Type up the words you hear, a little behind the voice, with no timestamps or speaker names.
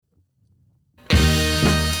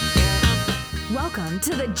Welcome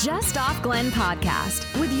to the Just Off Glen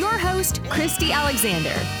podcast with your host, Christy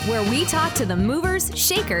Alexander, where we talk to the movers,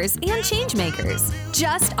 shakers, and change makers.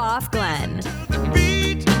 Just Off Glen.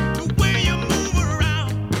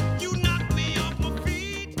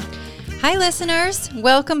 Hi, listeners.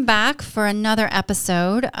 Welcome back for another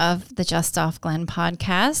episode of the Just Off Glen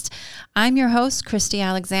podcast. I'm your host, Christy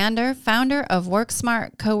Alexander, founder of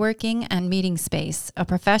WorkSmart Co-working and Meeting Space, a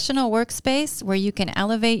professional workspace where you can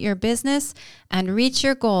elevate your business and reach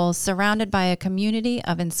your goals surrounded by a community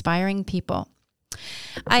of inspiring people.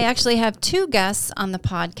 I actually have two guests on the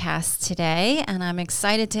podcast today, and I'm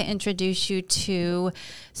excited to introduce you to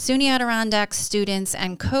SUNY Adirondack students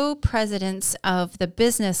and co-presidents of the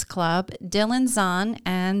business club, Dylan Zahn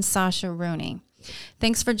and Sasha Rooney.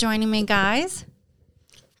 Thanks for joining me, guys.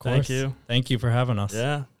 Thank you. Thank you for having us.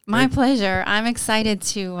 Yeah. My pleasure. I'm excited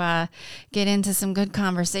to get into some good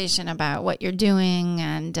conversation about what you're doing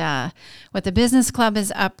and what the business club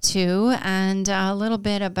is up to, and a little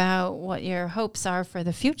bit about what your hopes are for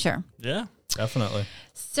the future. Yeah. Definitely.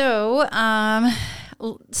 So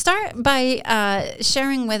start by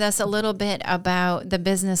sharing with us a little bit about the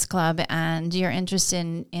business club and your interest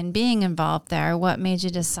in being involved there. What made you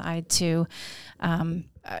decide to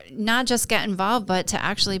not just get involved, but to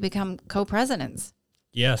actually become co-presidents?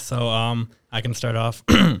 Yeah, so I can start off.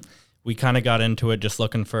 We kind of got into it just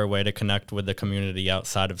looking for a way to connect with the community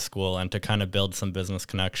outside of school and to kind of build some business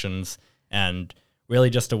connections and really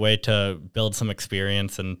just a way to build some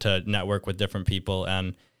experience and to network with different people.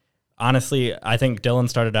 And honestly, I think Dylan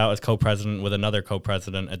started out as co-president with another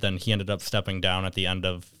co-president, and then he ended up stepping down at the end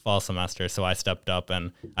of fall semester. So I stepped up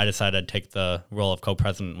and I decided I'd take the role of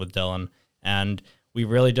co-president with Dylan. And we've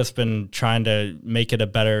really just been trying to make it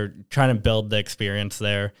trying to build the experience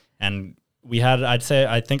there. And we had,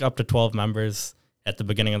 I think up to 12 members at the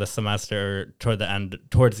beginning of the semester,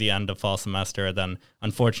 towards the end of fall semester. Then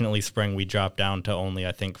unfortunately spring, we dropped down to only,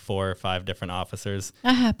 I think, 4 or 5 different officers.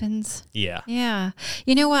 That happens. Yeah. Yeah.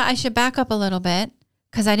 You know what? I should back up a little bit,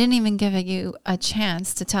 because I didn't even give you a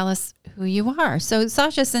chance to tell us who you are. So,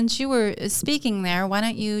 Sasha, since you were speaking there, why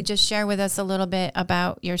don't you just share with us a little bit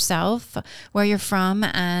about yourself, where you're from,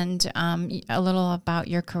 and a little about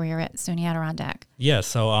your career at SUNY Adirondack? Yeah,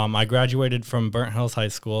 so I graduated from Burnt Hills High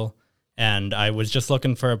School, and I was just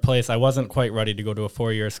looking for a place. I wasn't quite ready to go to a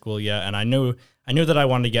 4-year school yet, and I knew that I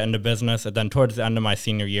wanted to get into business. And then towards the end of my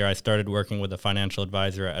senior year, I started working with a financial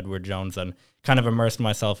advisor at Edward Jones and kind of immersed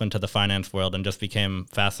myself into the finance world and just became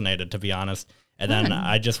fascinated, to be honest. And then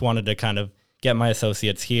I just wanted to kind of get my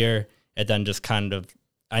associates here, and then just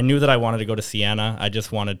I knew that I wanted to go to Siena. I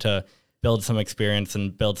just wanted to build some experience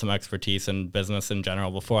and build some expertise in business in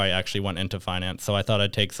general before I actually went into finance. So I thought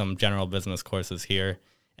I'd take some general business courses here.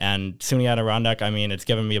 And SUNY Adirondack, it's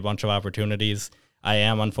given me a bunch of opportunities. I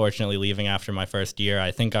am unfortunately leaving after my first year. I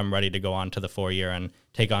think I'm ready to go on to the 4-year and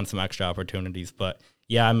take on some extra opportunities. But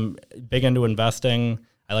yeah, I'm big into investing.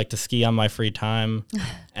 I like to ski on my free time.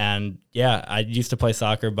 And yeah, I used to play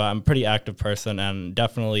soccer, but I'm a pretty active person and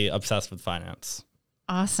definitely obsessed with finance.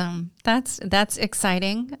 Awesome. That's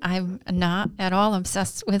exciting. I'm not at all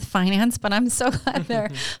obsessed with finance, but I'm so glad there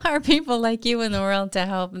are people like you in the world to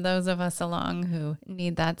help those of us along who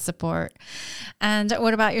need that support. And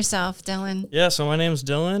what about yourself, Dylan? Yeah, so my name's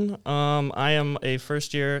Dylan. I am a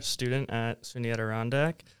first-year student at SUNY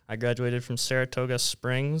Adirondack. I graduated from Saratoga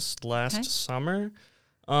Springs last summer.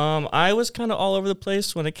 I was kind of all over the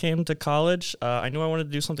place when it came to college. I knew I wanted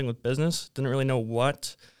to do something with business. Didn't really know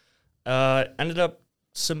what. Ended up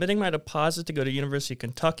submitting my deposit to go to University of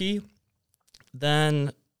Kentucky.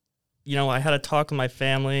 Then, I had a talk with my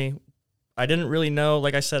family. I didn't really know,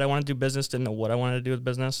 like I said, I wanted to do business, didn't know what I wanted to do with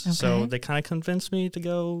business. Okay. So they kind of convinced me to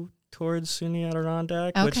go towards SUNY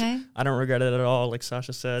Adirondack, which I don't regret it at all. Like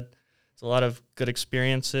Sasha said, it's a lot of good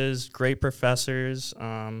experiences, great professors.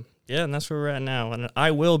 And that's where we're at now. And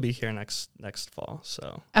I will be here next fall.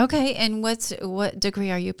 So okay, and what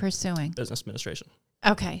degree are you pursuing? Business administration.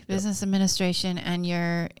 Okay, business administration, and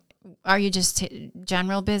are you just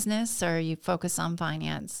general business, or are you focus on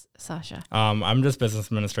finance, Sasha? I'm just business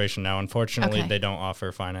administration now. Unfortunately, they don't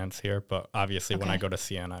offer finance here, but obviously when I go to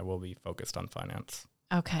Siena, I will be focused on finance.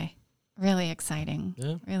 Okay, really exciting.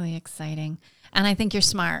 Yeah. Really exciting. And I think you're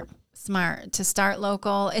smart to start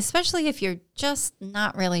local, especially if you're just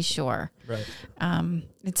not really sure. Right.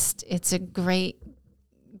 It's a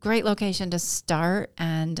great location to start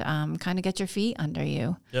and kind of get your feet under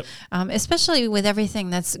you. Yep. Especially with everything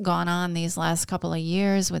that's gone on these last couple of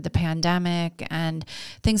years with the pandemic, and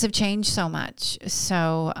things have changed so much.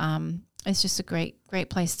 So It's just a great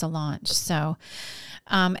place to launch. So,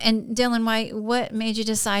 and Dylan, what made you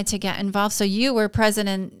decide to get involved? So you were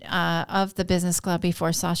president of the business club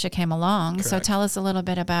before Sasha came along. Correct. So tell us a little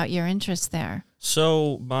bit about your interest there.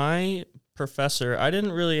 So my professor, I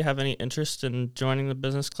didn't really have any interest in joining the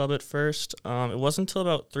business club at first. It wasn't until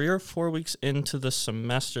about 3 or 4 weeks into the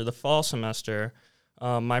semester, the fall semester,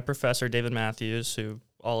 my professor, David Matthews, who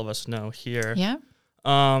all of us know here,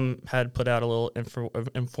 had put out a little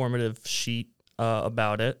informative sheet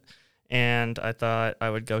about it. And I thought I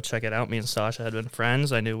would go check it out. Me and Sasha had been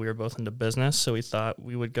friends. I knew we were both into business, so we thought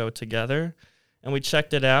we would go together. And we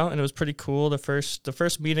checked it out, and it was pretty cool. The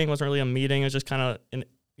first meeting wasn't really a meeting. It was just kind of,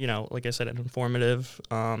 like I said, an informative,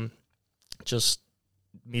 just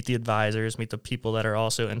meet the advisors, meet the people that are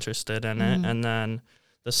also interested in it. And then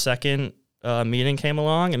the second meeting came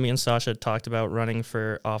along, and me and Sasha had talked about running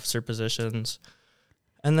for officer positions.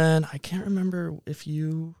 And then I can't remember if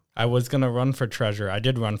you... I was going to run for treasurer. I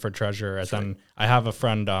did run for treasurer. And then I have a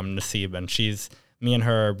friend, Nasib, and me and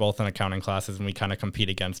her are both in accounting classes, and we kind of compete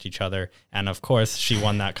against each other. And of course, she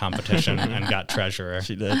won that competition and got treasurer.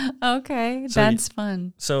 She did. Okay, that's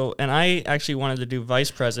fun. So, and I actually wanted to do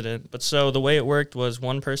vice president, but so the way it worked was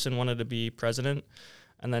one person wanted to be president,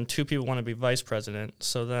 and then 2 people wanted to be vice president.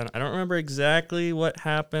 So then I don't remember exactly what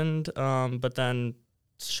happened, but then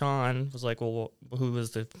Sean was like, well, who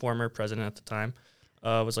was the former president at the time,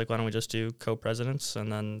 was like, why don't we just do co-presidents?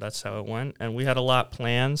 And then that's how it went. And we had a lot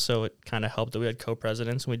planned, so it kind of helped that we had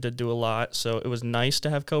co-presidents, and we did do a lot. So it was nice to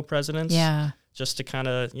have co-presidents. Yeah. Just to kind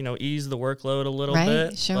of, ease the workload a little right,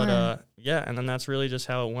 bit. Sure. But, and then that's really just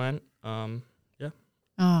how it went.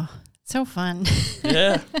 Oh, so fun.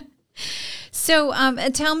 Yeah. So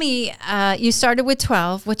tell me, you started with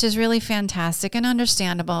 12, which is really fantastic and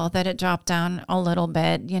understandable that it dropped down a little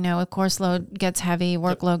bit. Of course, load gets heavy,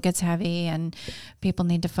 workload gets heavy, and people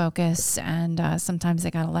need to focus. And sometimes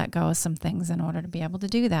they got to let go of some things in order to be able to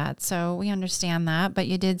do that. So we understand that. But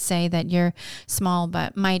you did say that you're small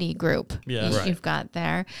but mighty group you've got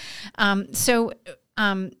there.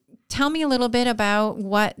 Tell me a little bit about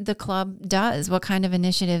what the club does. What kind of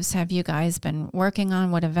initiatives have you guys been working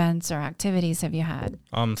on? What events or activities have you had?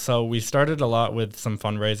 So we started a lot with some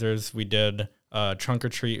fundraisers. We did a trunk or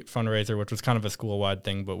treat fundraiser, which was kind of a school-wide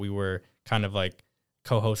thing, but we were kind of like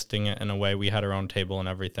co-hosting it in a way. We had our own table and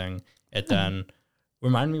everything. It then,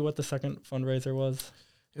 remind me what the second fundraiser was?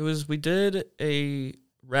 We did a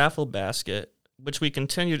raffle basket, which we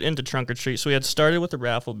continued into trunk or treat. So we had started with a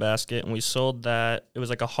raffle basket, and we sold that. It was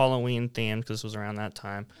like a Halloween theme because this was around that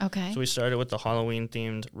time. Okay. So we started with the Halloween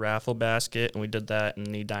themed raffle basket, and we did that in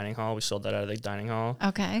the dining hall. We sold that out of the dining hall.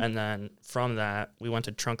 Okay. And then from that, we went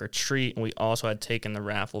to trunk or treat, and we also had taken the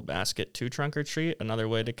raffle basket to trunk or treat. Another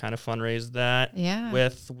way to kind of fundraise that. Yeah.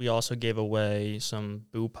 We also gave away some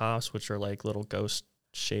Boo Pops, which are like little ghost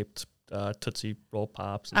shaped Tootsie Roll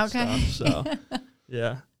Pops and stuff. So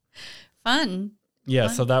yeah. Fun. Yeah,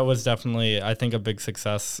 so that was definitely, I think, a big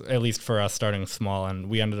success, at least for us starting small. And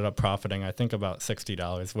we ended up profiting, I think, about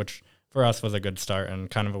 $60, which for us was a good start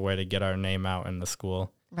and kind of a way to get our name out in the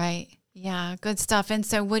school. Right. Yeah, good stuff. And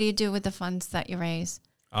so what do you do with the funds that you raise?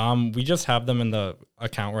 We just have them in the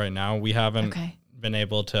account right now. We haven't been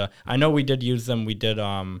able to, I know we did use them. We did,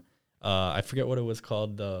 I forget what it was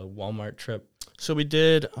called, the Walmart trip. So we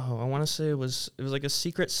did, I want to say it was like a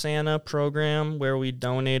Secret Santa program where we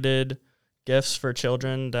donated gifts for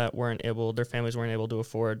children that their families weren't able to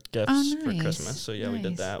afford gifts for Christmas. So yeah, we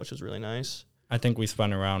did that, which was really nice. I think we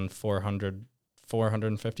spent around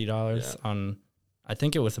 $450 on, I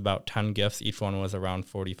think it was about 10 gifts. Each one was around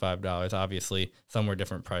 $45. Obviously, some were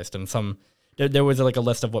different priced, and some, there was like a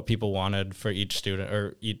list of what people wanted for each student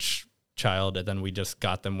or each child, and then we just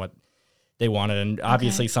got them what they wanted. And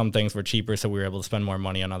obviously some things were cheaper, so we were able to spend more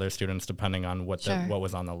money on other students depending on what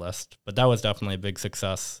was on the list. But that was definitely a big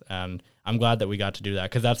success, and I'm glad that we got to do that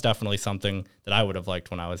because that's definitely something that I would have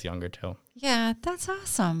liked when I was younger too. Yeah, that's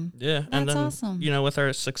awesome. Yeah, that's and then, awesome. With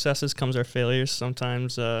our successes comes our failures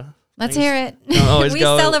sometimes. Let's hear it. We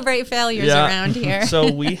celebrate failures around here.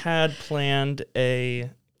 So we had planned a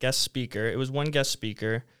guest speaker. It was one guest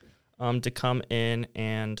speaker to come in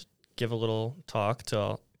and give a little talk to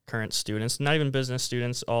all current students, not even business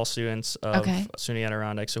students, all students of SUNY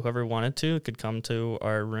Adirondack. So whoever wanted to could come to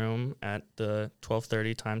our room at the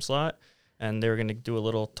 12:30 time slot, and they were going to do a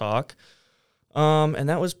little talk.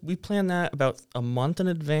 And we planned that about a month in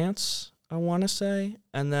advance, I want to say.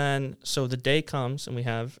 And then, so the day comes, and we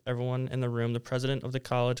have everyone in the room. The president of the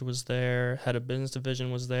college was there, head of business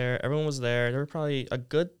division was there, everyone was there. There were probably a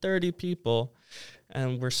good 30 people.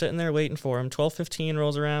 And we're sitting there waiting for him. 12:15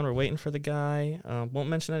 rolls around. We're waiting for the guy. Won't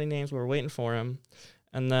mention any names, but we're waiting for him.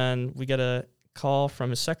 And then we get a call from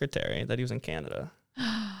his secretary that he was in Canada.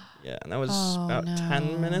 Yeah, and that was about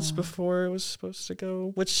 10 minutes before it was supposed to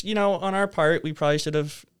go, which, on our part, we probably should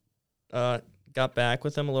have got back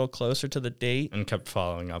with him a little closer to the date. And kept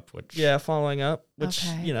following up, which... Yeah, following up, which,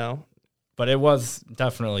 But it was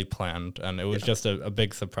definitely planned, and it was just a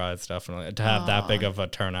big surprise, definitely, to have that big of a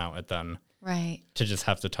turnout, and then to just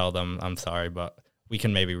have to tell them, I'm sorry, but we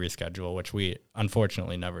can maybe reschedule, which we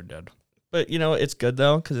unfortunately never did. But, it's good,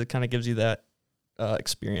 though, because it kind of gives you that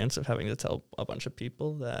experience of having to tell a bunch of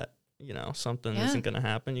people that, something isn't going to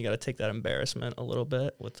happen. You got to take that embarrassment a little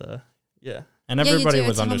bit with And everybody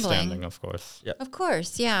was It's understanding, humbling. of course. Yep. Of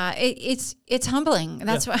course, yeah. It's humbling.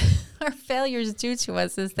 That's what our failures do to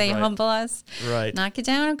us is they humble us. Right. Knock it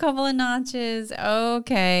down a couple of notches.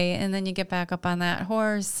 Okay. And then you get back up on that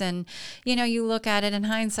horse and, you look at it in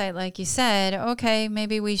hindsight, like you said, okay,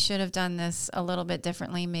 maybe we should have done this a little bit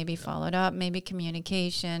differently, maybe followed up, maybe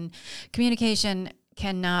communication. Communication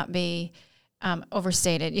cannot be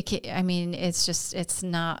overstated. It's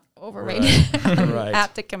not overrated. You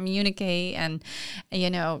have to communicate and,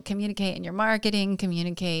 communicate in your marketing,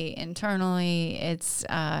 communicate internally. It's,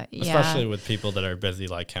 Especially with people that are busy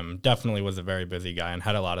like him. Definitely was a very busy guy and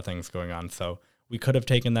had a lot of things going on. So we could have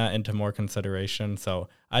taken that into more consideration. So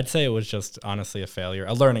I'd say it was just honestly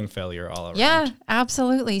a learning failure all around. Yeah,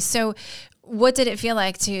 absolutely. So what did it feel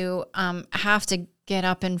like to have to get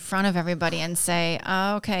up in front of everybody and say,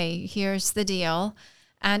 okay, here's the deal?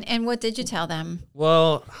 And what did you tell them?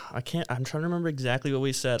 Well, I'm trying to remember exactly what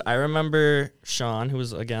we said. I remember Sean, who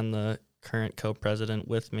was, again, the current co-president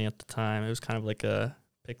with me at the time. It was kind of like a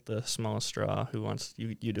pick the smallest straw. Who wants,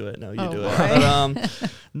 you do it. No, you do it.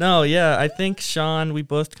 But, no, yeah, I think Sean, we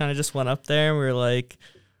both kind of just went up there and we were like,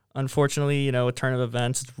 unfortunately, a turn of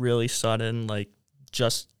events, it's really sudden, like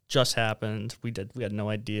just happened. We had no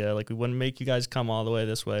idea. Like, we wouldn't make you guys come all the way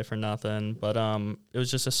this way for nothing. But it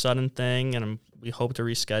was just a sudden thing, and we hope to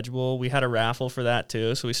reschedule. We had a raffle for that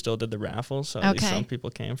too, so we still did the raffle. So at least some people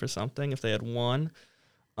came for something if they had won.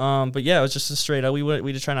 But yeah, it was just a straight up.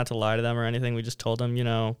 We just try not to lie to them or anything. We just told them,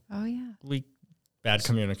 bad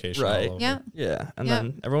communication. Right. All over. Yeah. And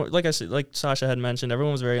then everyone, like I said, like Sasha had mentioned,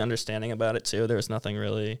 everyone was very understanding about it too. There was nothing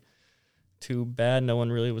really too bad. No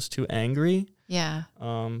one really was too angry. Yeah.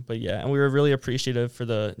 But yeah, and we were really appreciative for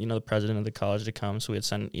the president of the college to come. So we had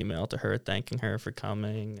sent an email to her thanking her for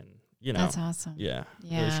coming, and that's awesome. Yeah.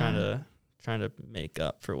 Really trying to make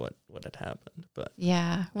up for what had happened. But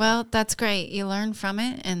yeah, well, that's great. You learn from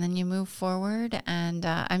it, and then you move forward. And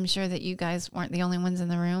I'm sure that you guys weren't the only ones in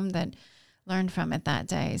the room that learned from it that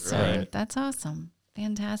day. So that's awesome.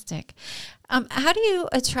 Fantastic. How do you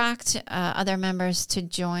attract other members to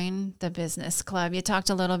join the business club? You talked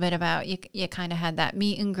a little bit about you kind of had that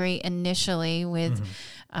meet and greet initially with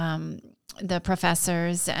the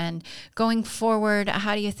professors, and going forward,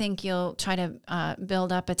 how do you think you'll try to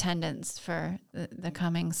build up attendance for the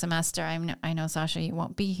coming semester? I know, Sasha, you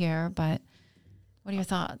won't be here, but what are your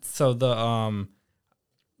thoughts? So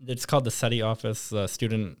it's called the SETI office, the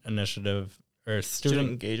Student Initiative, or Student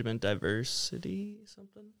Engagement Diversity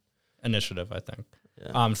something Initiative, I think.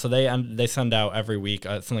 Yeah. So they send out every week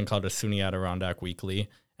something called a SUNY Adirondack Weekly,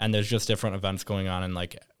 and there's just different events going on, and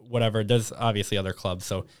like whatever. There's obviously other clubs,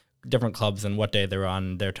 so different clubs and what day they're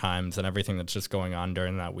on, their times, and everything that's just going on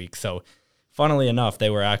during that week. So funnily enough,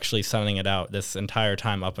 they were actually sending it out this entire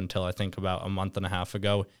time up until I think about a month and a half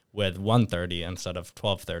ago with 1:30 instead of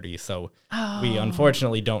 12:30. So we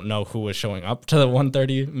unfortunately don't know who was showing up to the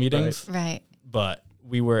 1:30 meetings. Right. But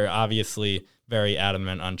we were obviously very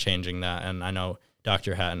adamant on changing that. And I know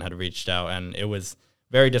Dr. Hatton had reached out, and it was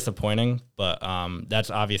very disappointing, but that's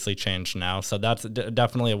obviously changed now. So that's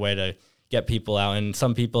definitely a way to get people out. And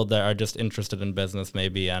some people that are just interested in business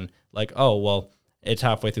maybe, and like, oh, well, it's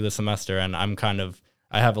halfway through the semester and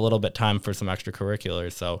I have a little bit time for some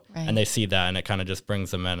extracurriculars. So, and they see that and it kind of just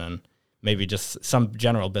brings them in, and maybe just some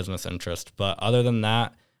general business interest. But other than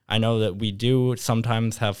that, I know that we do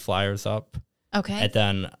sometimes have flyers up. Okay. And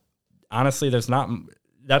then honestly,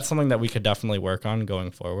 that's something that we could definitely work on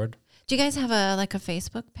going forward. Do you guys have a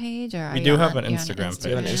Facebook page, or we do have an Instagram page?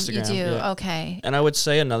 We have an Instagram. You do, yeah. Okay. And I would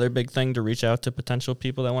say another big thing to reach out to potential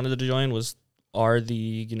people that wanted to join are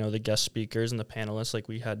the the guest speakers and the panelists like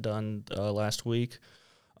we had done last week.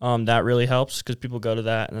 That really helps because people go to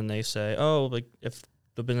that and then they say, oh, like if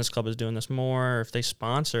the business club is doing this more, or if they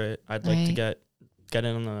sponsor it, I'd like to get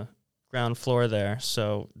in on the ground floor there.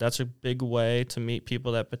 So that's a big way to meet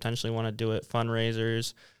people that potentially want to do it,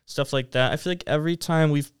 fundraisers, stuff like that. I feel like every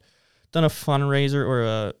time we've done a fundraiser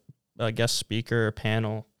or a guest speaker or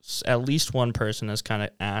panel, at least one person has kind of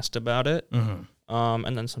asked about it. Mm-hmm.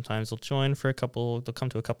 And then sometimes they'll join for they'll come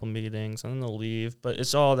to a couple meetings and then they'll leave. But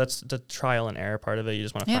that's the trial and error part of it. You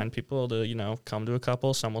just want to find people to, come to a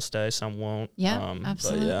couple. Some will stay, some won't. Yeah,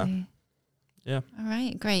 absolutely. Yeah. All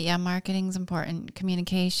right, great. Yeah, marketing's important.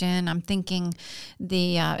 Communication. I'm thinking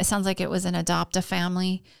it sounds like it was an adopt a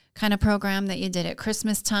family kind of program that you did at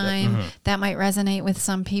Christmas time. Mm-hmm. That might resonate with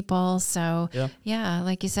some people. So yeah,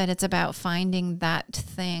 like you said, it's about finding that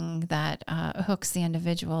thing that hooks the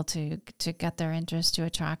individual to get their interest, to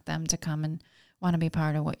attract them to come and want to be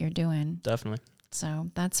part of what you're doing. Definitely.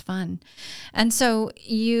 So that's fun. And so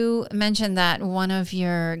you mentioned that one of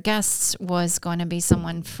your guests was going to be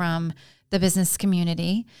someone from the business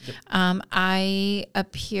community. Yep. I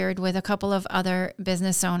appeared with a couple of other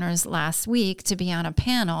business owners last week to be on a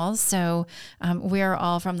panel. So we're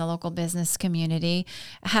all from the local business community.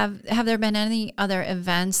 Have there been any other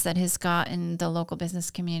events that has gotten the local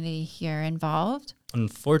business community here involved?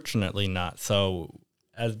 Unfortunately not. So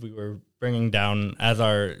as we were as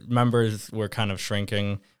our members were kind of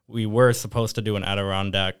shrinking, we were supposed to do an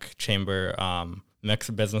Adirondack Chamber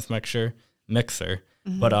business mixer.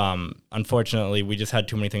 Mm-hmm. But unfortunately, we just had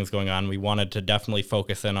too many things going on. We wanted to definitely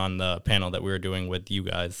focus in on the panel that we were doing with you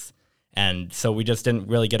guys. And so we just didn't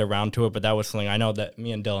really get around to it. But that was something I know that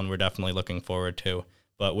me and Dylan were definitely looking forward to.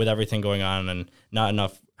 But with everything going on and not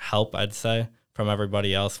enough help, I'd say, from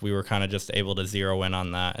everybody else, we were kind of just able to zero in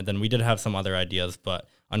on that. And then we did have some other ideas. But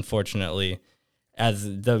unfortunately, as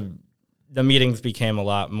the meetings became a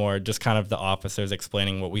lot more just kind of the officers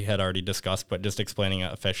explaining what we had already discussed, but just explaining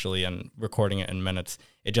it officially and recording it in minutes.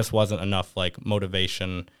 It just wasn't enough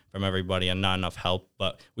motivation from everybody and not enough help.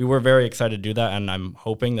 But we were very excited to do that, and I'm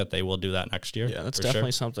hoping that they will do that next year. Yeah, that's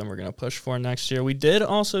definitely something we're going to push for next year. We did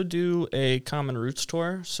also do a Common Roots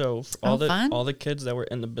tour. So all the kids that were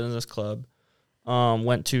in the business club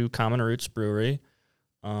went to Common Roots Brewery,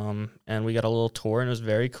 and we got a little tour, and it was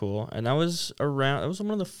very cool. And that was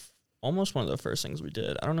almost one of the first things we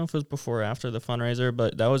did. I don't know if it was before or after the fundraiser,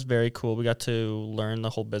 but that was very cool. We got to learn the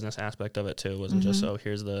whole business aspect of it too. It wasn't just,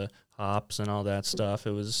 here's the hops and all that stuff.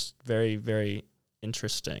 It was very, very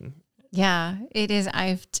interesting. Yeah, it is.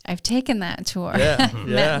 I've taken that tour. Yeah.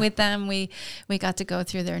 Met with them. We got to go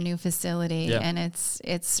through their new facility, and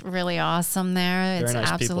it's really awesome there. Very it's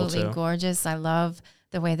nice absolutely people, too. Gorgeous. I love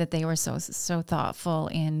the way that they were so thoughtful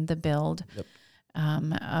in the build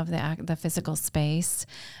of the physical space.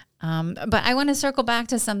 But I want to circle back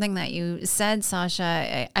to something that you said,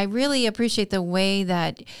 Sasha. I really appreciate the way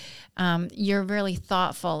that you're really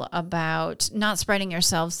thoughtful about not spreading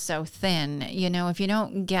yourself so thin. If you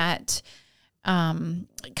don't get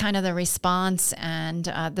kind of the response and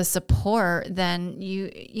the support, then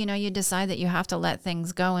you decide that you have to let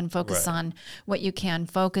things go and focus on what you can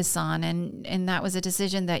focus on. And that was a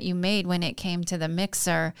decision that you made when it came to the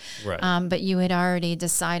mixer. Right. But you had already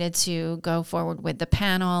decided to go forward with the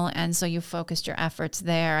panel, and so you focused your efforts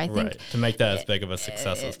there. I think to make that as big of a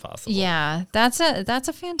success as possible. Yeah, that's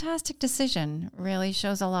a fantastic decision. Really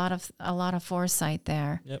shows a lot of foresight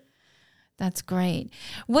there. Yep. That's great.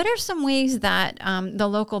 What are some ways that the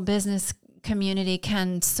local business community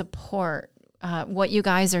can support what you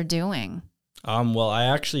guys are doing? Well, I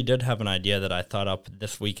actually did have an idea that I thought up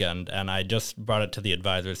this weekend, and I just brought it to the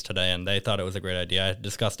advisors today, and they thought it was a great idea. I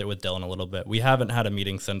discussed it with Dylan a little bit. We haven't had a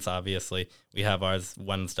meeting since, obviously. We have ours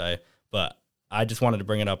Wednesday, but I just wanted to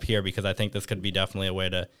bring it up here because I think this could be definitely a way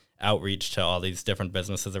to outreach to all these different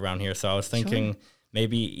businesses around here. So I was thinking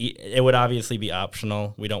maybe it would obviously be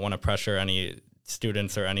optional. We don't want to pressure any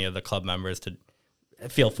students or any of the club members to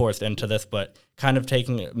feel forced into this, but kind of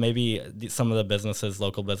taking maybe some of the businesses,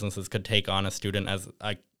 local businesses could take on a student as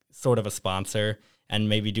sort of a sponsor and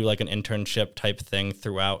maybe do like an internship type thing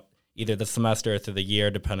throughout either the semester or through the year,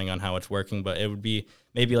 depending on how it's working. But it would be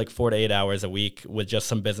maybe like 4 to 8 hours a week with just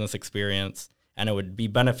some business experience, and it would be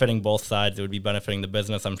benefiting both sides. It would be benefiting the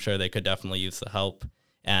business. I'm sure they could definitely use the help,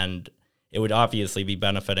 and it would obviously be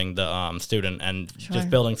benefiting the student and just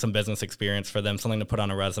building some business experience for them, something to put on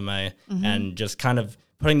a resume, and just kind of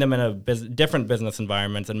putting them in a different business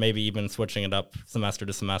environments and maybe even switching it up semester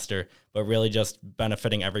to semester, but really just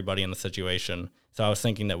benefiting everybody in the situation. So I was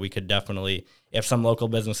thinking that we could definitely, if some local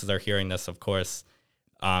businesses are hearing this, of course,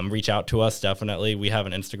 reach out to us, definitely. We have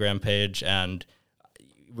an Instagram page, and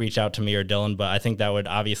reach out to me or Dylan, but I think that would,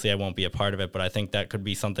 obviously I won't be a part of it, but I think that could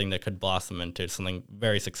be something that could blossom into something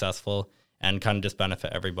very successful and kind of just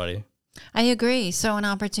benefit everybody. I agree. So an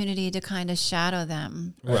opportunity to kind of shadow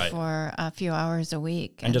them for a few hours a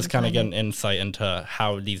week. And just kind of get an insight into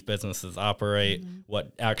how these businesses operate,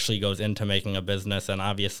 what actually goes into making a business. And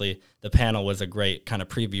obviously the panel was a great kind of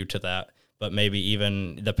preview to that, but maybe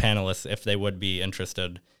even the panelists, if they would be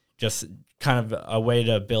interested, just kind of a way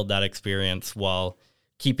to build that experience while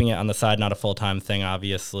keeping it on the side, not a full-time thing,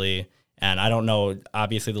 obviously. And I don't know,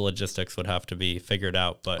 obviously the logistics would have to be figured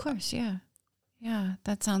out, but of course, yeah. Yeah,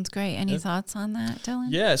 that sounds great. Any thoughts on that, Dylan?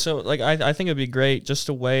 Yeah, so like I think it'd be great, just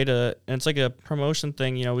a way to, and it's like a promotion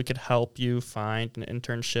thing, you know, we could help you find an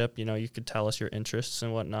internship, you know, you could tell us your interests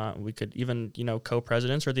and whatnot. We could even, you know,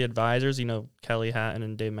 co-presidents or the advisors, you know, Kelly Hatton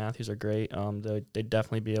and Dave Matthews are great. They'd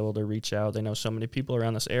definitely be able to reach out. They know so many people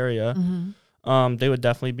around this area. Mm-hmm. They would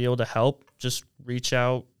definitely be able to help. Just reach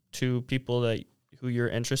out to people who you're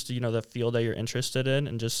interested, you know, the field that you're interested in,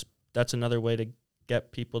 and just that's another way to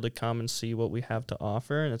get people to come and see what we have to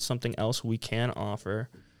offer. And it's something else we can offer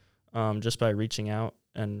just by reaching out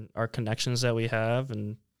and our connections that we have.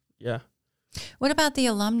 And yeah. What about the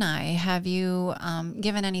alumni? Have you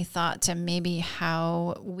given any thought to maybe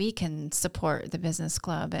how we can support the business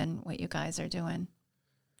club and what you guys are doing?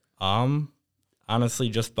 Honestly,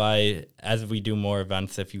 just as we do more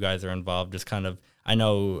events, if you guys are involved, just kind of,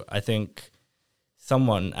 I think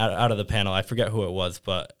someone out of the panel, I forget who it was,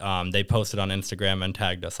 but they posted on Instagram and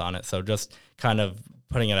tagged us on it. So just kind of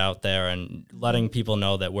putting it out there and letting people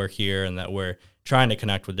know that we're here and that we're trying to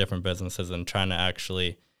connect with different businesses and trying to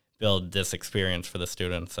actually build this experience for the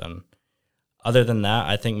students. And other than that,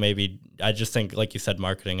 I just think, like you said,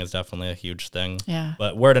 marketing is definitely a huge thing. Yeah.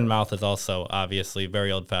 But word of mouth is also obviously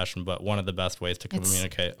very old fashioned, but one of the best ways to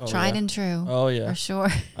communicate. Tried and true. Oh, yeah. For sure.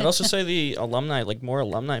 I'd also say the alumni, like more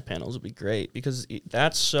alumni panels would be great, because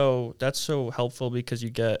that's so helpful, because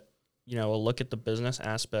you get, you know, a look at the business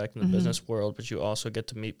aspect in the business world, but you also get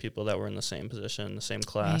to meet people that were in the same position, the same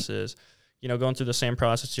classes, you know, going through the same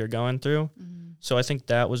process you're going through. So I think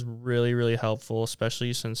that was really, really helpful,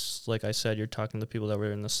 especially since, like I said, you're talking to people that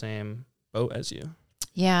were in the same boat as you.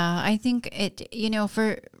 Yeah, I think it, you know,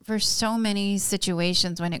 for so many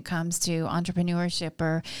situations when it comes to entrepreneurship,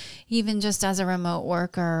 or even just as a remote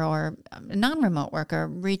worker or non-remote worker,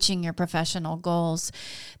 reaching your professional goals,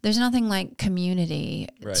 there's nothing like community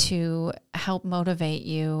to help motivate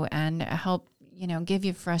you and help, you know, give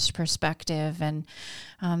you fresh perspective, and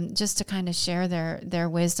just to kind of share their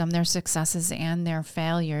wisdom, their successes and their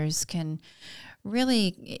failures can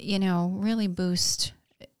really, you know, really boost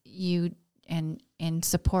you and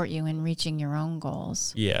support you in reaching your own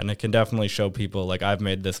goals. Yeah, and it can definitely show people, like, I've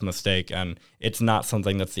made this mistake, and it's not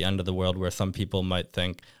something that's the end of the world, where some people might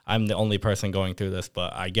think I'm the only person going through this,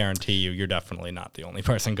 but I guarantee you're definitely not the only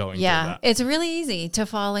person going through that. Yeah, it's really easy to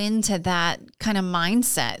fall into that kind of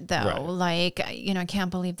mindset, though. Like, you know, I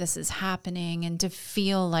can't believe this is happening, and to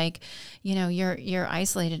feel like, you know, you're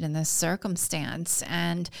isolated in this circumstance.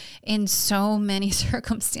 And in so many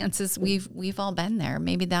circumstances, we've all been there.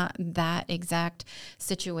 Maybe that exact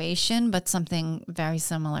situation, but something very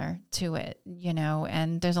similar to it, you know.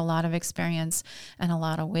 And there's a lot of experience and a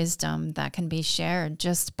lot of wisdom that can be shared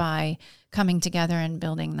just by coming together and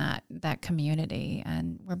building that community.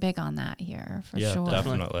 And we're big on that here, for sure. Yeah,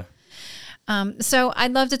 definitely. So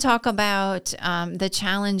I'd love to talk about the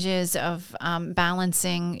challenges of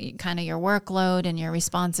balancing kind of your workload and your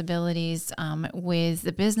responsibilities with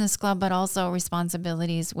the business club, but also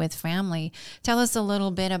responsibilities with family. Tell us a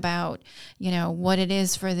little bit about, you know, what it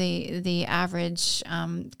is for the average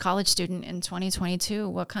college student in 2022.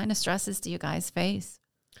 What kind of stresses do you guys face?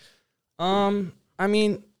 I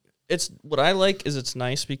mean, what I like is it's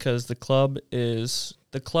nice because the club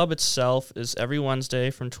itself is every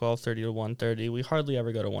Wednesday from 12:30 to 1:30. We hardly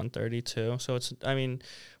ever go to 1:30 too. So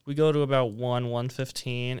we go to about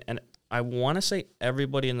 1:15, and I want to say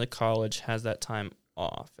everybody in the college has that time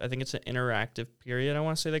off. I think it's an interactive period, I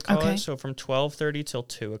want to say they call it. So from 12:30 till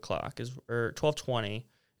 2 o'clock or 12:20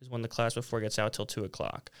 is when the class before gets out till 2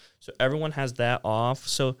 o'clock. So everyone has that off.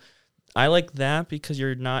 So I like that because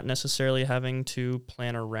you're not necessarily having to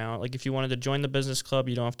plan around. Like, if you wanted to join the business club,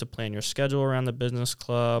 you don't have to plan your schedule around the business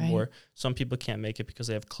club, or some people can't make it because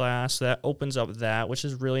they have class. So that opens up that, which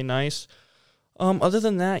is really nice. Other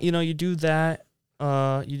than that, you know, you do that.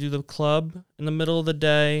 You do the club in the middle of the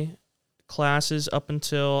day, classes up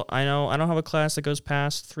until, I don't have a class that goes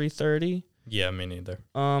past 3:30. Yeah, me neither.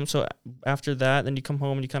 So after that, then you come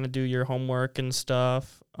home and you kind of do your homework and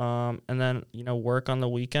stuff. And then, you know, work on the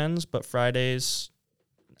weekends, but Fridays,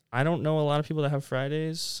 I don't know a lot of people that have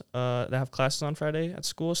Fridays, that have classes on Friday at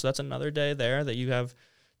school. So that's another day there that you have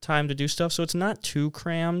time to do stuff. So it's not too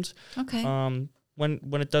crammed. Okay. When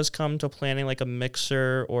it does come to planning like a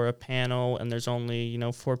mixer or a panel and there's only, you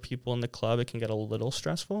know, 4 people in the club, it can get a little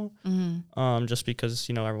stressful. Just because,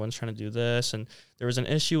 you know, everyone's trying to do this. And there was an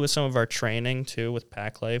issue with some of our training too with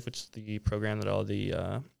Pack Life, which is the program that all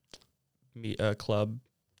the club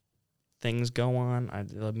things go on.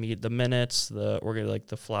 The minutes,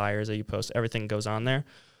 the flyers that you post, everything goes on there.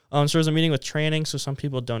 So there's a meeting with training. So some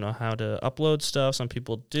people don't know how to upload stuff. Some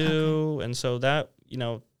people do. Okay. And so that,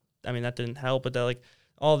 that didn't help, but that like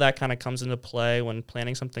all that kind of comes into play when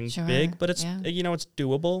planning something big, but it's, it's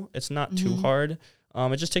doable. It's not too hard.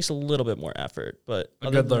 It just takes a little bit more effort, but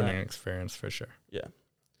a good learning experience for sure. Yeah.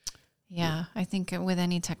 Yeah, I think with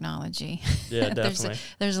any technology, yeah, definitely.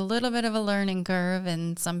 there's a little bit of a learning curve,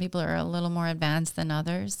 and some people are a little more advanced than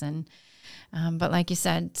others. And but like you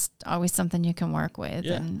said, it's always something you can work with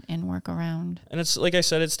and work around. And it's like I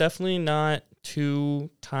said, it's definitely not too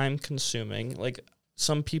time consuming. Like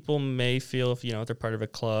some people may feel if they're part of a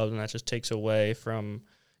club, and that just takes away from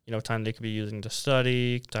time they could be using to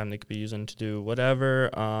study, time they could be using to do whatever.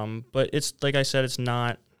 But it's like I said, it's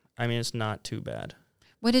not too bad.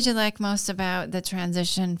 What did you like most about the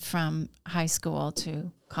transition from high school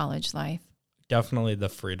to college life? Definitely the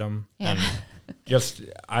freedom. Yeah.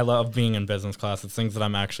 And I love being in business class. It's things that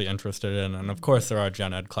I'm actually interested in. And of course there are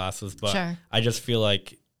gen ed classes, but sure. I just feel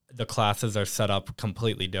like the classes are set up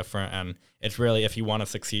completely different. And it's really, if you want to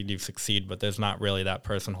succeed, you succeed, but there's not really that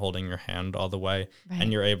person holding your hand all the way. Right.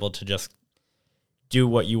 And you're able to just do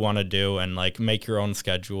what you want to do and like make your own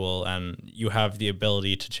schedule, and you have the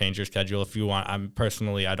ability to change your schedule if you want.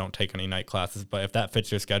 I don't take any night classes, but if that fits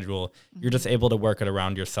your schedule, you're just able to work it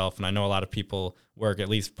around yourself. And I know a lot of people work at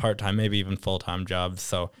least part-time, maybe even full-time jobs.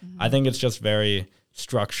 So I think it's just very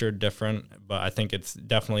structured, different, but I think it's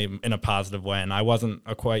definitely in a positive way. And I wasn't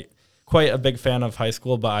quite a big fan of high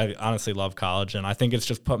school, but I honestly love college. And I think it's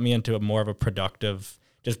just put me into more of a productive,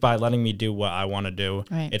 just by letting me do what I want to do,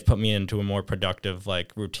 right. It's put me into a more productive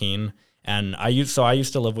like routine. And I used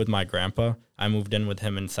to live with my grandpa. I moved in with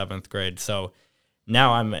him in 7th grade. So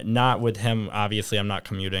now I'm not with him. Obviously, I'm not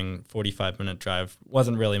commuting. 45-minute drive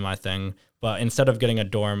wasn't really my thing. But instead of getting a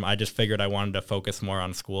dorm, I just figured I wanted to focus more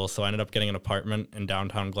on school. So I ended up getting an apartment in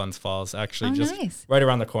downtown Glens Falls, actually nice. Right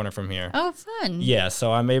around the corner from here. Oh, fun. Yeah,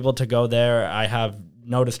 so I'm able to go there. I have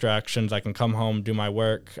no distractions. I can come home, do my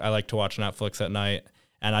work. I like to watch Netflix at night.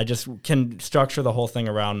 And I just can structure the whole thing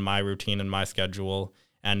around my routine and my schedule.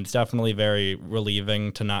 And it's definitely very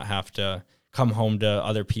relieving to not have to come home to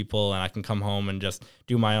other people, and I can come home and just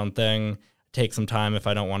do my own thing, take some time if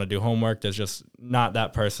I don't want to do homework. There's just not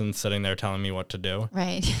that person sitting there telling me what to do.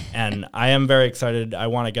 Right. And I am very excited. I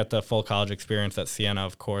want to get the full college experience at Siena,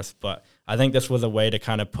 of course, but I think this was a way to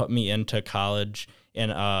kind of put me into college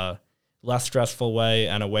in a less stressful way,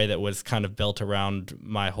 and a way that was kind of built around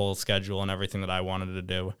my whole schedule and everything that I wanted to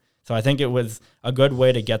do. So I think it was a good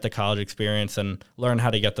way to get the college experience and learn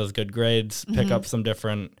how to get those good grades, pick up some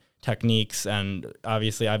different techniques. And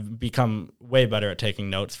obviously I've become way better at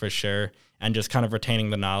taking notes for sure, and just kind of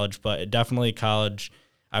retaining the knowledge. But definitely college,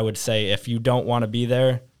 I would say if you don't want to be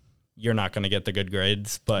there, you're not going to get the good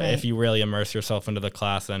grades. But if you really immerse yourself into the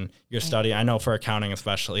class and you're studying, I know for accounting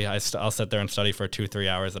especially, I'll sit there and study for 2-3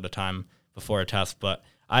 hours at a time before a test. But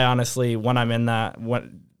I honestly, when I'm in that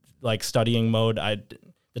studying mode,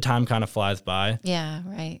 the time kind of flies by. Yeah,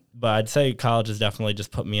 right. But I'd say college has definitely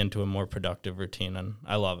just put me into a more productive routine, and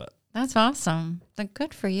I love it. That's awesome.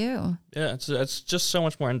 Good for you. Yeah, it's just so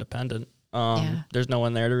much more independent. There's no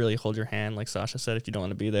one there to really hold your hand. Like Sasha said, if you don't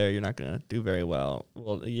want to be there, you're not going to do very well.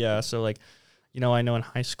 Well, yeah. So I know in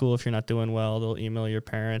high school, if you're not doing well, they'll email your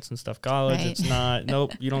parents and stuff. College, right. It's not,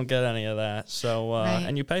 nope, you don't get any of that. So,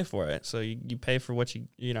 and you pay for it. So you pay for what you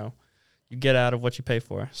get out of what you pay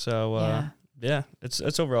for. So, yeah,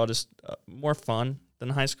 it's overall just more fun than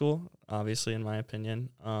high school, obviously, in my opinion.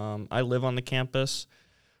 I live on the campus.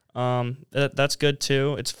 That's good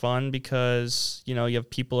too. It's fun because, you have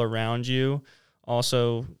people around you.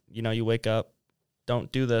 Also, you wake up,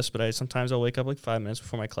 don't do this, but sometimes I'll wake up like 5 minutes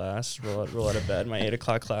before my class, roll out of bed. My 8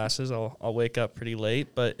 o'clock classes, I'll wake up pretty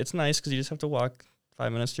late, but it's nice because you just have to walk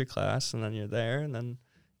 5 minutes to your class, and then you're there, and then,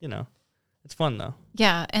 it's fun though.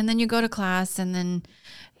 Yeah. And then you go to class, and then,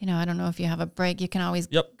 I don't know if you have a break, you can always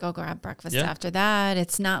go grab breakfast after that.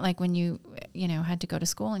 It's not like when you had to go to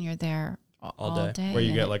school and you're there all day. Where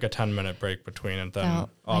you get like a 10-minute break between, and then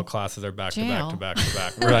all classes are back to back to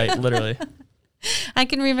back. Right, literally. I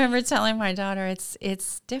can remember telling my daughter,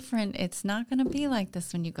 it's different. It's not going to be like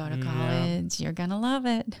this when you go to college. You're going to love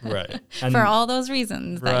it. Right. And for all those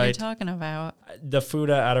reasons that you're talking about. The food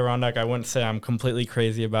at Adirondack, I wouldn't say I'm completely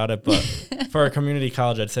crazy about it, but for a community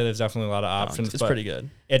college, I'd say there's definitely a lot of options. It's pretty good.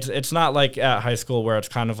 It's not like at high school where it's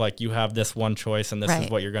kind of like you have this one choice and this is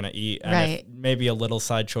what you're going to eat. And maybe a little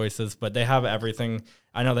side choices, but they have everything.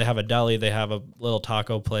 I know they have a deli, they have a little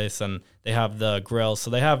taco place, and they have the grill. So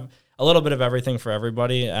they have a little bit of everything for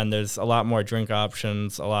everybody, and there's a lot more drink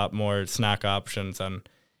options, a lot more snack options, and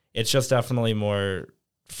it's just definitely more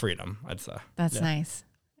freedom, I'd say. That's nice.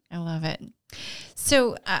 I love it.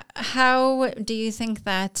 So how do you think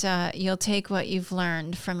that you'll take what you've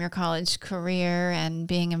learned from your college career and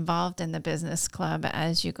being involved in the business club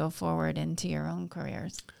as you go forward into your own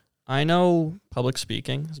careers? I know public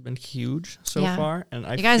speaking has been huge so far, and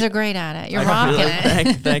you guys are great at it. You're rocking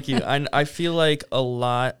it. Thank you. I feel like a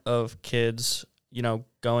lot of kids,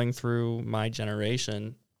 going through my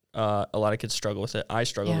generation, a lot of kids struggle with it. I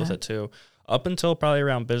struggled with it too. Up until probably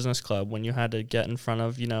around business club, when you had to get in front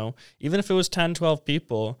of, even if it was 10, 12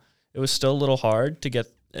 people, it was still a little hard to get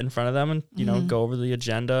in front of them and, go over the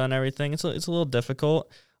agenda and everything. It's a little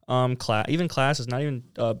difficult. Even classes, not even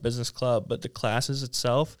business club, but the classes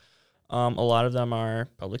itself, a lot of them are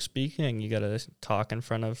public speaking. You got to talk in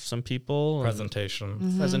front of some people.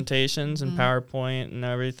 Presentations and PowerPoint and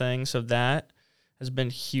everything. So that has been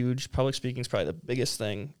huge. Public speaking is probably the biggest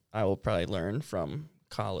thing I will probably learn from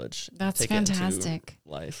college. That's fantastic.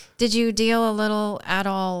 Life. Did you deal a little at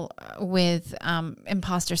all with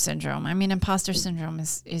imposter syndrome? I mean, imposter syndrome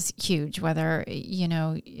is huge, whether,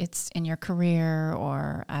 it's in your career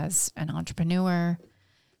or as an entrepreneur.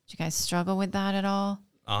 Did you guys struggle with that at all?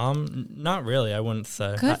 Not really, I wouldn't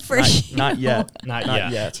say. Good for you. Not yet. Not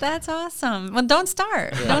yet. That's awesome. Well, don't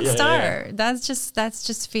start. Don't start. Yeah. That's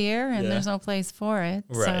just fear, and there's no place for it.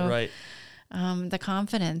 Right. The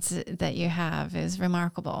confidence that you have is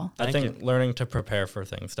remarkable. I think learning to prepare for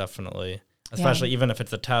things, definitely, especially even if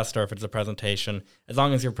it's a test or if it's a presentation, as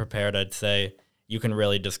long as you're prepared, I'd say you can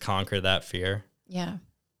really just conquer that fear. Yeah.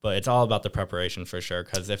 But it's all about the preparation for sure,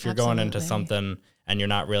 because if you're going into something and you're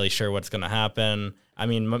not really sure what's going to happen, I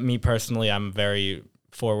mean, me personally, I'm very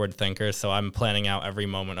forward thinker, so I'm planning out every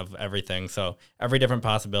moment of everything. So every different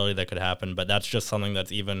possibility that could happen, but that's just something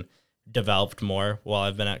that's even developed more while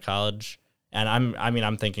I've been at college. And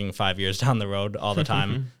I'm thinking 5 years down the road all the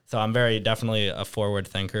time. So I'm definitely a forward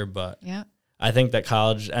thinker, but I think that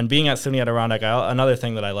college and being at SUNY Adirondack, another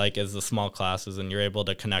thing that I like is the small classes, and you're able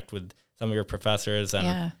to connect with some of your professors.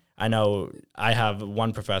 And I know I have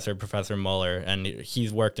one professor, Professor Mueller, and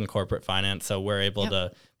he's worked in corporate finance, so we're able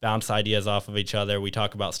to bounce ideas off of each other. We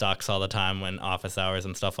talk about stocks all the time when office hours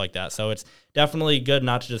and stuff like that. So it's definitely good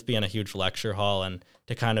not to just be in a huge lecture hall and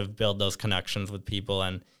to kind of build those connections with people.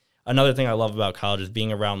 And another thing I love about college is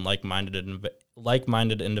being around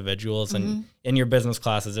like-minded individuals. And in your business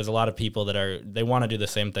classes, there's a lot of people they want to do the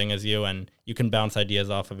same thing as you, and you can bounce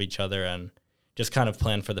ideas off of each other and just kind of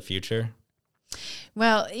plan for the future.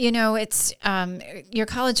 Well, it's your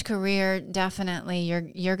college career. Definitely,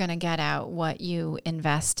 you're going to get out what you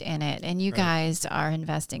invest in it, and you guys are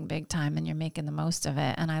investing big time, and you're making the most of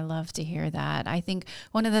it. And I love to hear that. I think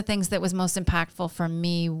one of the things that was most impactful for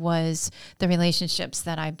me was the relationships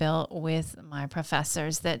that I built with my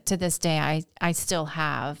professors. That to this day I still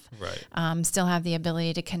have. Right. Still have the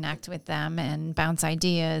ability to connect with them and bounce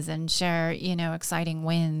ideas and share, exciting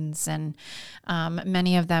wins. And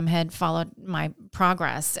many of them had followed my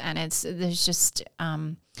progress, and it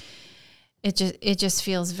just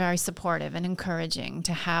feels very supportive and encouraging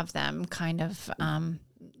to have them kind of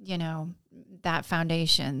that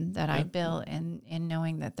foundation that I built in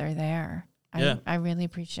knowing that they're there. I really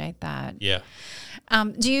appreciate that. Yeah.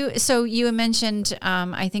 So you mentioned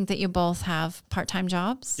I think that you both have part-time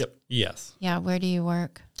jobs? Yep. Yes. Yeah, where do you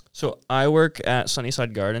work? So I work at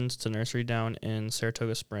Sunnyside Gardens. It's a nursery down in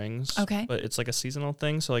Saratoga Springs. Okay. But it's like a seasonal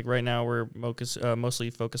thing. So like right now we're mostly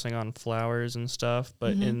focusing on flowers and stuff.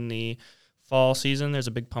 But in the fall season, there's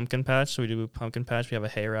a big pumpkin patch. So we do a pumpkin patch. We have a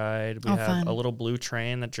hayride. We have fun. a little blue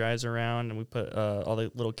train that drives around, and we put all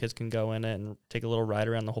the little kids can go in it and take a little ride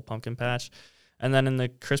around the whole pumpkin patch. And then in the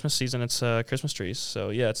Christmas season, it's Christmas trees. So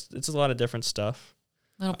yeah, it's a lot of different stuff.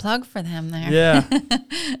 Little plug for them there.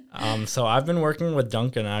 Yeah. So I've been working with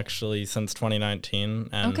Dunkin' actually since 2019.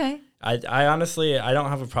 And okay. I honestly, I don't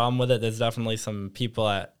have a problem with it. There's definitely some people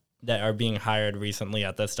that are being hired recently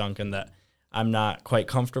at this Dunkin' that I'm not quite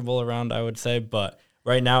comfortable around, I would say. But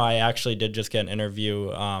right now I actually did just get an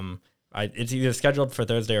interview. It's either scheduled for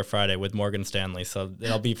Thursday or Friday with Morgan Stanley. So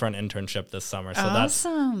it'll be for an internship this summer. So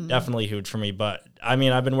awesome. That's definitely huge for me. But I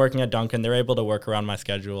mean, I've been working at Dunkin'. They're able to work around my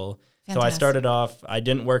schedule. Fantastic. So I started off, I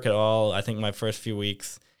didn't work at all. I think my first few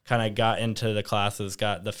weeks kind of got into the classes,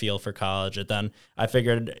 got the feel for college. And then I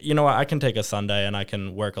figured, you know what, I can take a Sunday and I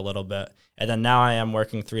can work a little bit. And then now I am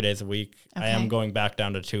working 3 days a week. Okay. I am going back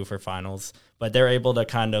down to 2 for finals. But they're able to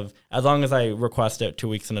kind of, as long as I request it 2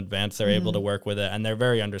 weeks in advance, they're able to work with it. And they're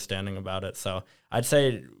very understanding about it. So I'd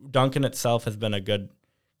say Dunkin' itself has been a good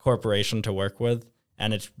corporation to work with.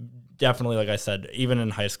 And it's definitely, like I said, even in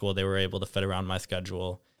high school, they were able to fit around my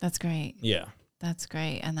schedule. That's great. Yeah. That's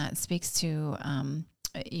great. And that speaks to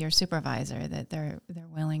your supervisor that they're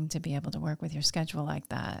willing to be able to work with your schedule like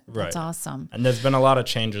that. Right. That's awesome. And there's been a lot of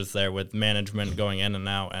changes there with management going in and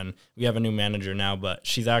out, and we have a new manager now, but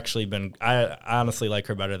she's actually been, I honestly like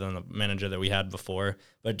her better than the manager that we had before,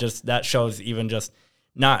 but just that shows even just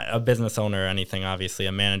not a business owner or anything, obviously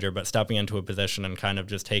a manager, but stepping into a position and kind of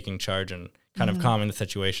just taking charge and kind of calming the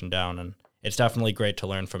situation down. And it's definitely great to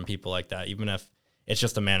learn from people like that, even if it's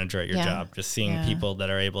just a manager at your job, just seeing people that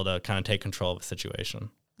are able to kind of take control of the situation.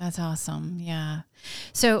 That's awesome. Yeah.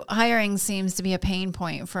 So hiring seems to be a pain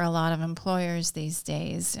point for a lot of employers these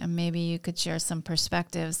days. And maybe you could share some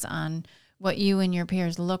perspectives on what you and your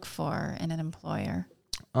peers look for in an employer.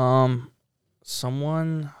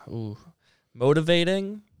 Someone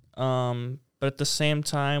motivating, but at the same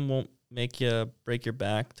time won't make you break your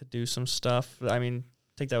back to do some stuff. I mean,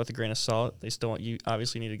 take that with a grain of salt. They still want you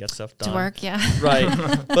obviously need to get stuff done. To work, yeah. Right.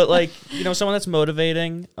 But like, someone that's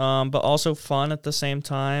motivating, but also fun at the same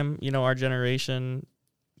time. Our generation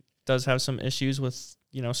does have some issues with,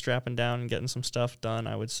 strapping down and getting some stuff done,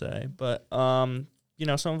 I would say. But, some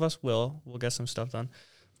of us will get some stuff done.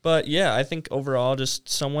 But yeah, I think overall just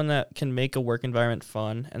someone that can make a work environment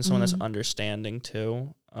fun and someone that's understanding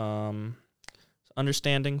too.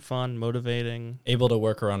 Understanding, fun, motivating. Able to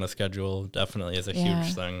work around a schedule definitely is a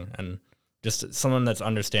huge thing. And just someone that's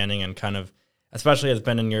understanding and kind of, especially has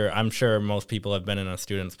been in I'm sure most people have been in a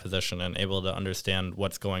student's position and able to understand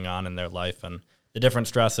what's going on in their life and the different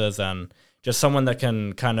stresses, and just someone that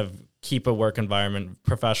can kind of keep a work environment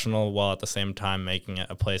professional while at the same time making it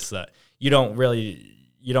a place that you don't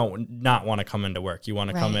not want to come into work. You want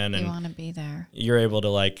to come in and you want to be there. You're able to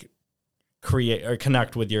like create or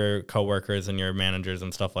connect with your coworkers and your managers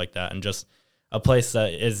and stuff like that, and just a place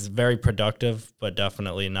that is very productive, but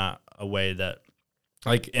definitely not a way that,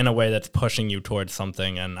 like, in a way that's pushing you towards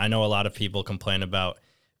something. And I know a lot of people complain about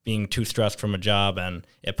being too stressed from a job and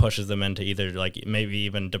it pushes them into either like maybe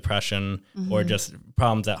even depression or just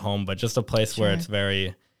problems at home, but just a place where it's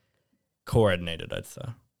very coordinated, I'd say.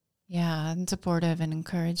 Yeah, and supportive and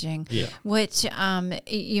encouraging. Yeah. Which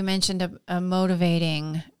you mentioned a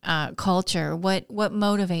motivating culture. What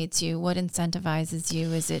motivates you? What incentivizes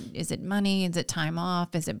you? Is it money? Is it time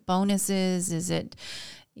off? Is it bonuses? Is it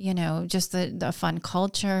just the fun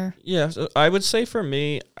culture? Yeah, so I would say for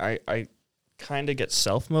me, I kind of get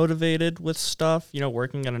self-motivated with stuff.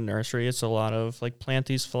 Working in a nursery, it's a lot of like plant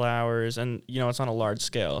these flowers, and it's on a large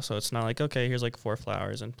scale, so it's not like, okay, here's like 4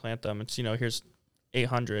 flowers and plant them. It's here's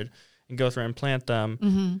 800 and go through and plant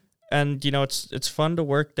them. And it's fun to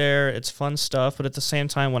work there, it's fun stuff, but at the same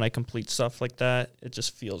time when I complete stuff like that, it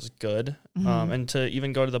just feels good. And to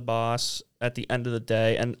even go to the boss at the end of the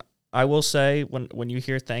day, and I will say when you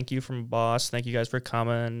hear thank you from a boss, thank you guys for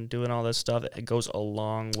coming, doing all this stuff, it goes a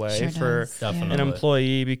long way for an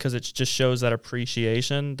employee, because it just shows that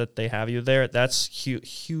appreciation that they have you there. That's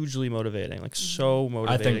hugely motivating, like so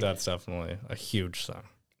motivating. I think that's definitely a huge thing.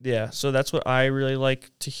 Yeah, so that's what I really like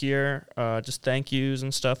to hear, just thank yous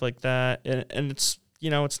and stuff like that. And it's,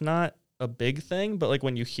 it's not a big thing, but like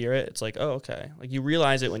when you hear it, it's like, oh, okay. Like you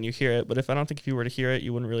realize it when you hear it, but I don't think if you were to hear it,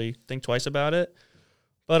 you wouldn't really think twice about it.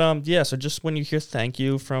 But yeah, so just when you hear thank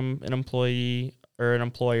you from an employee or an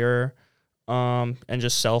employer, and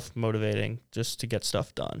just self-motivating just to get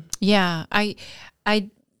stuff done. Yeah, I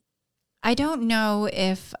don't know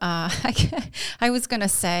if I was going to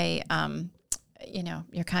say,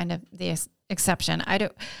 you're kind of the exception. I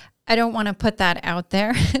don't want to put that out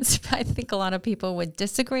there. I think a lot of people would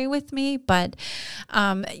disagree with me, but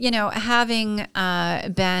having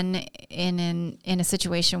been in a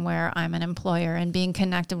situation where I'm an employer and being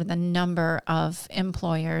connected with a number of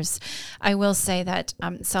employers, I will say that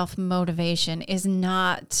self-motivation is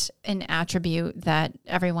not an attribute that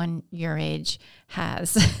everyone your age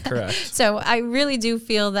has. Correct. So I really do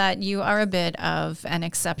feel that you are a bit of an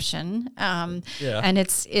exception, and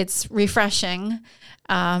it's refreshing.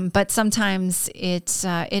 But sometimes it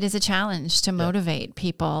is a challenge to motivate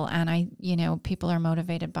people, and people are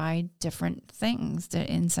motivated by different things. They're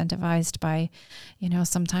incentivized by,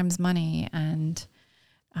 sometimes money, and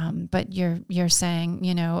but you're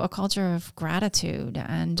saying a culture of gratitude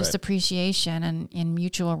and just appreciation and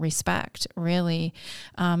mutual respect really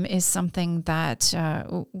is something that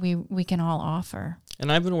we can all offer.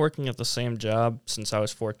 And I've been working at the same job since I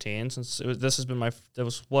was 14.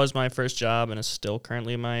 Was my first job, and is still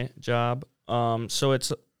currently my job. So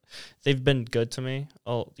they've been good to me,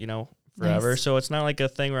 forever. Nice. So it's not like a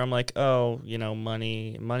thing where I'm like, oh,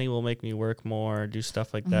 money will make me work more, do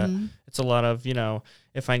stuff like that. It's a lot of,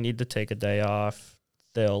 if I need to take a day off,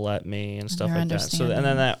 they'll let me and stuff like that. So and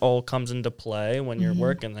then that all comes into play when you're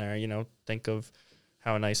working there. Think of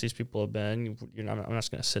how nice these people have been. I'm not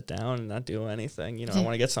just going to sit down and not do anything. You know, I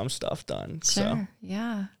want to get some stuff done. Sure. So.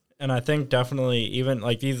 Yeah. And I think definitely even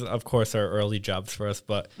like these, of course, are early jobs for us,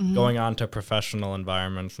 but going on to professional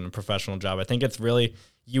environments and a professional job, I think it's really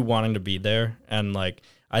you wanting to be there. And like,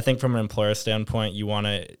 I think from an employer standpoint, you want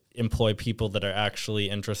to employ people that are actually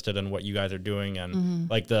interested in what you guys are doing and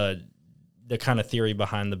like the kind of theory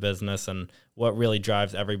behind the business and what really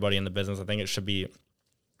drives everybody in the business. I think it should be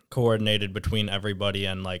coordinated between everybody.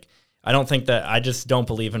 And like, I just don't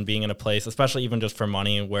believe in being in a place, especially even just for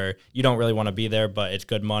money, where you don't really want to be there, but it's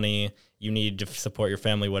good money. You need to support your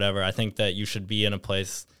family, whatever. I think that you should be in a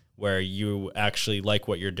place where you actually like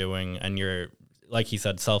what you're doing and you're, like he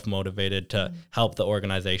said, self-motivated to help the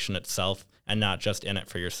organization itself and not just in it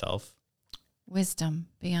for yourself. Wisdom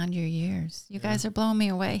beyond your years. You guys are blowing me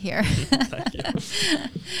away here. Thank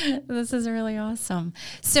you. This is really awesome.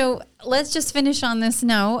 So let's just finish on this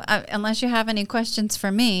note. Unless you have any questions for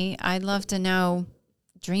me, I'd love to know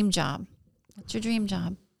dream job. What's your dream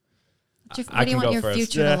job? What do you want your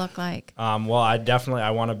future to look like? Well,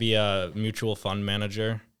 I want to be a mutual fund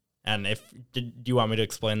manager. And do you want me to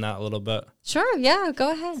explain that a little bit? Sure. Yeah,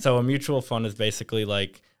 go ahead. So a mutual fund is basically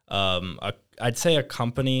like, I'd say a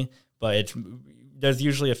company, but there's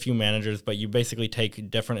usually a few managers, but you basically take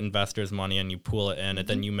different investors' money and you pool it in, and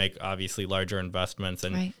then you make obviously larger investments,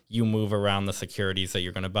 and you move around the securities that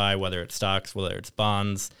you're going to buy, whether it's stocks, whether it's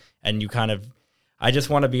bonds, and I just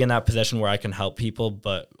want to be in that position where I can help people,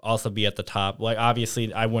 but also be at the top. Like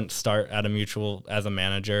obviously, I wouldn't start at a mutual as a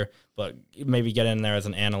manager, but maybe get in there as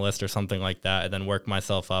an analyst or something like that, and then work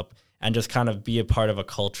myself up and just kind of be a part of a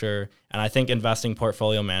culture. And I think investing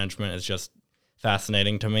portfolio management is just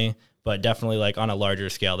fascinating to me. But definitely, like on a larger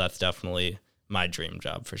scale, that's definitely my dream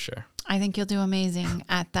job for sure. I think you'll do amazing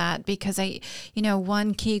at that because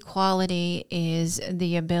one key quality is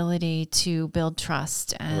the ability to build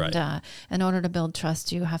trust. And in order to build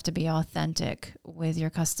trust, you have to be authentic with your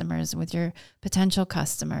customers, with your potential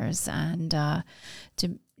customers, and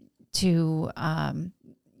to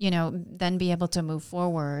then be able to move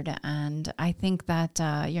forward. And I think that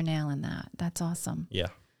you're nailing that. That's awesome. Yeah.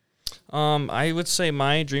 I would say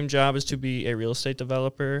my dream job is to be a real estate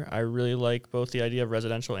developer. I really like both the idea of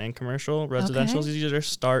residential and commercial. Residential is easier to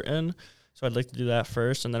start in, so I'd like to do that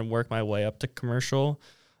first and then work my way up to commercial.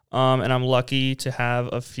 And I'm lucky to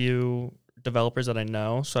have a few developers that I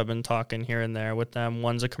know, so I've been talking here and there with them.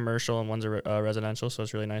 One's a commercial and one's a residential, so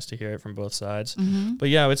it's really nice to hear it from both sides. But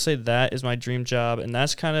yeah, I would say that is my dream job, and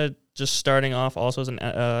that's kind of just starting off also as an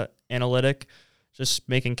analytic, just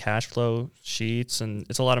making cash flow sheets, and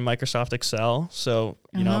it's a lot of Microsoft Excel. So,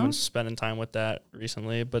 I've been spending time with that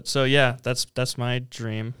recently. But so, yeah, that's my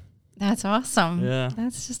dream. That's awesome. Yeah.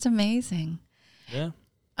 That's just amazing. Yeah.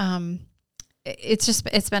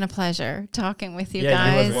 It's been a pleasure talking with you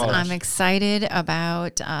guys. I'm excited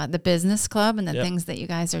about the business club and the things that you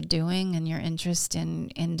guys are doing and your interest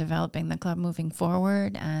in developing the club moving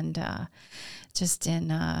forward, and just in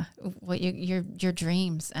what your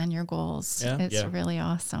dreams and your goals. It's really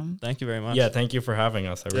awesome. Thank you very much. Yeah, thank you for having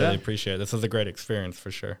us. I really appreciate it. This was a great experience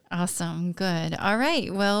for sure. Awesome. Good. All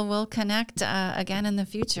right. Well, we'll connect again in the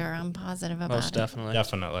future. I'm positive about it. Most definitely.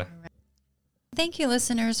 Definitely. Thank you,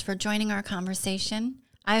 listeners, for joining our conversation.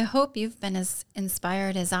 I hope you've been as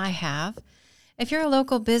inspired as I have. If you're a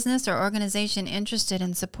local business or organization interested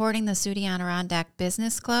in supporting the SUNY Adirondack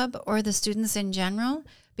Business Club or the students in general,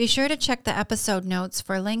 be sure to check the episode notes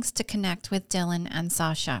for links to connect with Dylan and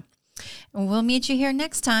Sasha. And we'll meet you here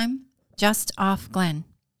next time, just off Glen.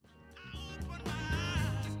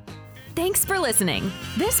 Thanks for listening.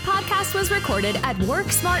 This podcast was recorded at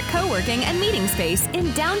WorkSmart Co-working and Meeting Space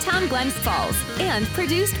in downtown Glens Falls and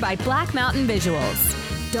produced by Black Mountain Visuals.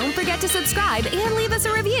 Don't forget to subscribe and leave us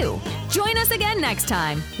a review. Join us again next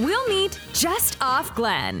time. We'll meet just off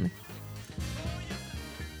Glen.